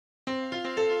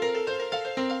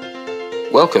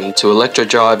Welcome to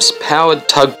Electrodrive's powered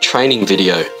tug training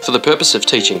video for the purpose of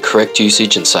teaching correct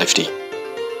usage and safety.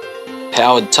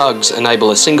 Powered tugs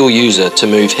enable a single user to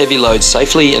move heavy loads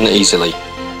safely and easily.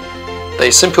 They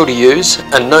are simple to use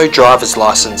and no driver's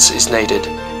license is needed.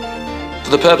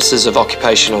 For the purposes of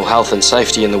occupational health and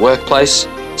safety in the workplace,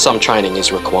 some training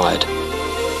is required.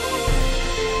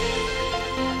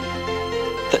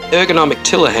 The ergonomic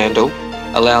tiller handle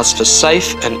allows for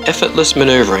safe and effortless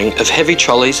manoeuvring of heavy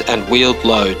trolleys and wheeled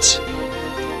loads.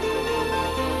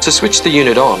 To switch the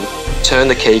unit on, turn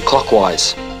the key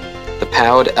clockwise. The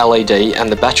powered LED and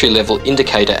the battery level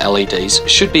indicator LEDs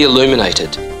should be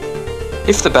illuminated.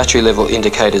 If the battery level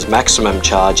indicator's maximum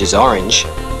charge is orange,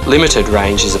 limited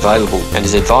range is available and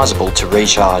is advisable to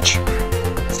recharge.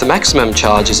 If the maximum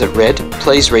charge is at red,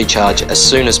 please recharge as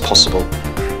soon as possible.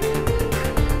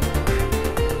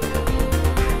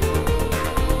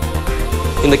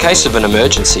 In the case of an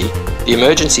emergency, the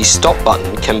emergency stop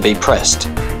button can be pressed.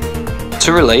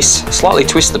 To release, slightly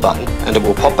twist the button and it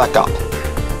will pop back up.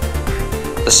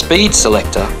 The speed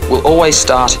selector will always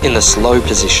start in the slow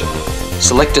position.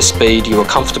 Select a speed you are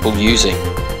comfortable using,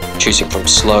 choosing from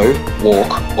slow,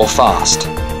 walk or fast.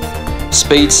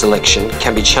 Speed selection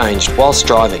can be changed whilst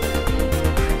driving.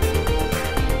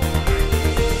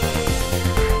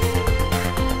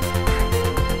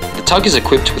 The tug is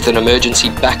equipped with an emergency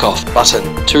back-off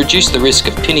button to reduce the risk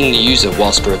of pinning the user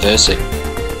whilst reversing.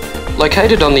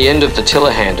 Located on the end of the tiller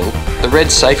handle, the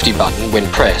red safety button, when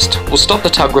pressed, will stop the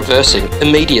tug reversing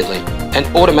immediately and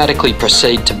automatically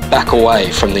proceed to back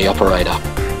away from the operator.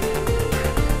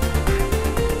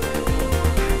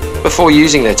 Before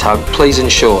using the tug, please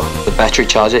ensure the battery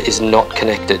charger is not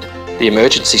connected. The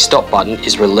emergency stop button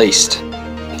is released.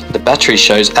 The battery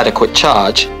shows adequate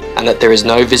charge and that there is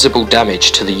no visible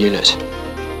damage to the unit.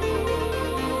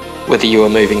 Whether you are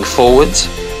moving forwards,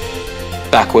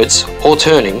 backwards or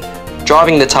turning,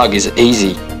 driving the tug is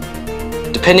easy.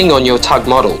 Depending on your tug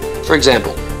model, for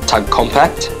example, Tug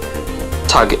Compact,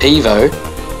 Tug Evo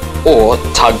or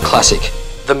Tug Classic,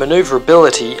 the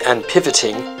manoeuvrability and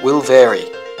pivoting will vary.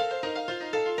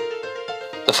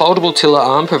 The foldable tiller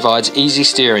arm provides easy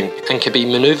steering and can be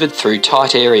manoeuvred through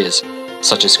tight areas,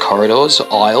 such as corridors,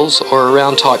 aisles or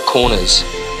around tight corners.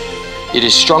 It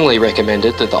is strongly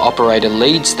recommended that the operator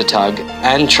leads the tug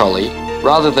and trolley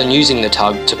rather than using the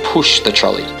tug to push the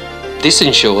trolley. This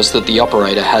ensures that the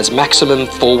operator has maximum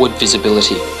forward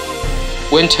visibility.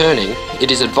 When turning, it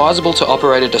is advisable to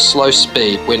operate at a slow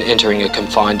speed when entering a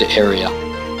confined area.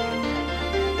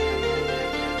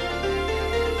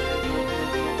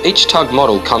 Each tug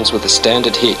model comes with a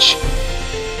standard hitch,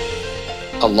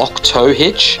 a lock tow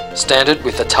hitch, standard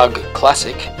with a Tug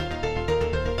Classic,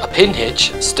 a pin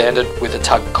hitch, standard with a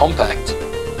Tug Compact,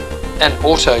 an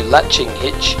auto latching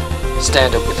hitch,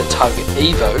 standard with a Tug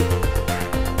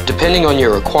Evo. Depending on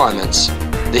your requirements,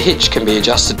 the hitch can be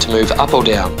adjusted to move up or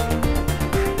down.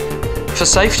 For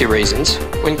safety reasons,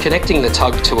 when connecting the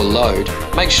tug to a load,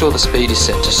 make sure the speed is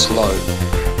set to slow,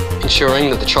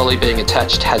 ensuring that the trolley being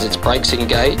attached has its brakes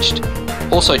engaged.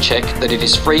 Also check that it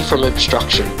is free from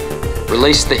obstruction.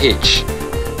 Release the hitch.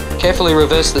 Carefully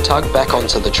reverse the tug back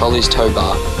onto the trolley's tow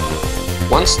bar.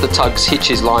 Once the tug's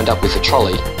hitch is lined up with the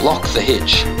trolley, lock the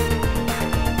hitch.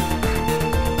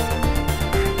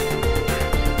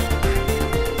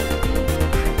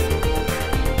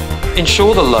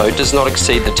 Ensure the load does not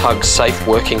exceed the tug's safe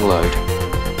working load.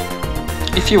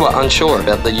 If you are unsure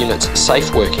about the unit's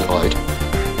safe working load,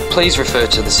 please refer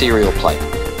to the serial plate.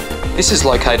 This is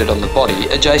located on the body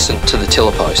adjacent to the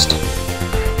tiller post.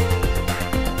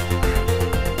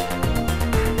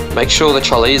 Make sure the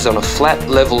trolley is on a flat,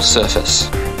 level surface.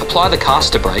 Apply the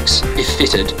caster brakes, if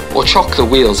fitted, or chock the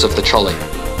wheels of the trolley.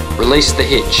 Release the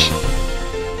hitch.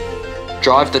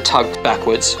 Drive the tug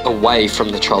backwards, away from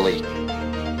the trolley.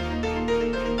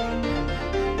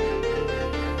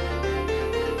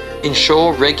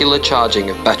 Ensure regular charging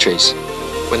of batteries.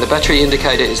 When the battery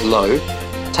indicator is low,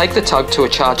 take the tug to a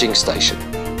charging station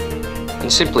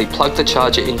and simply plug the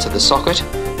charger into the socket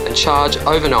and charge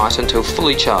overnight until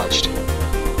fully charged.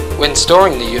 When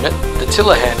storing the unit, the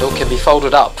tiller handle can be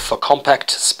folded up for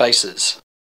compact spaces.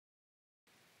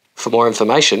 For more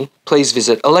information, please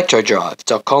visit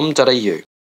electrodrive.com.au.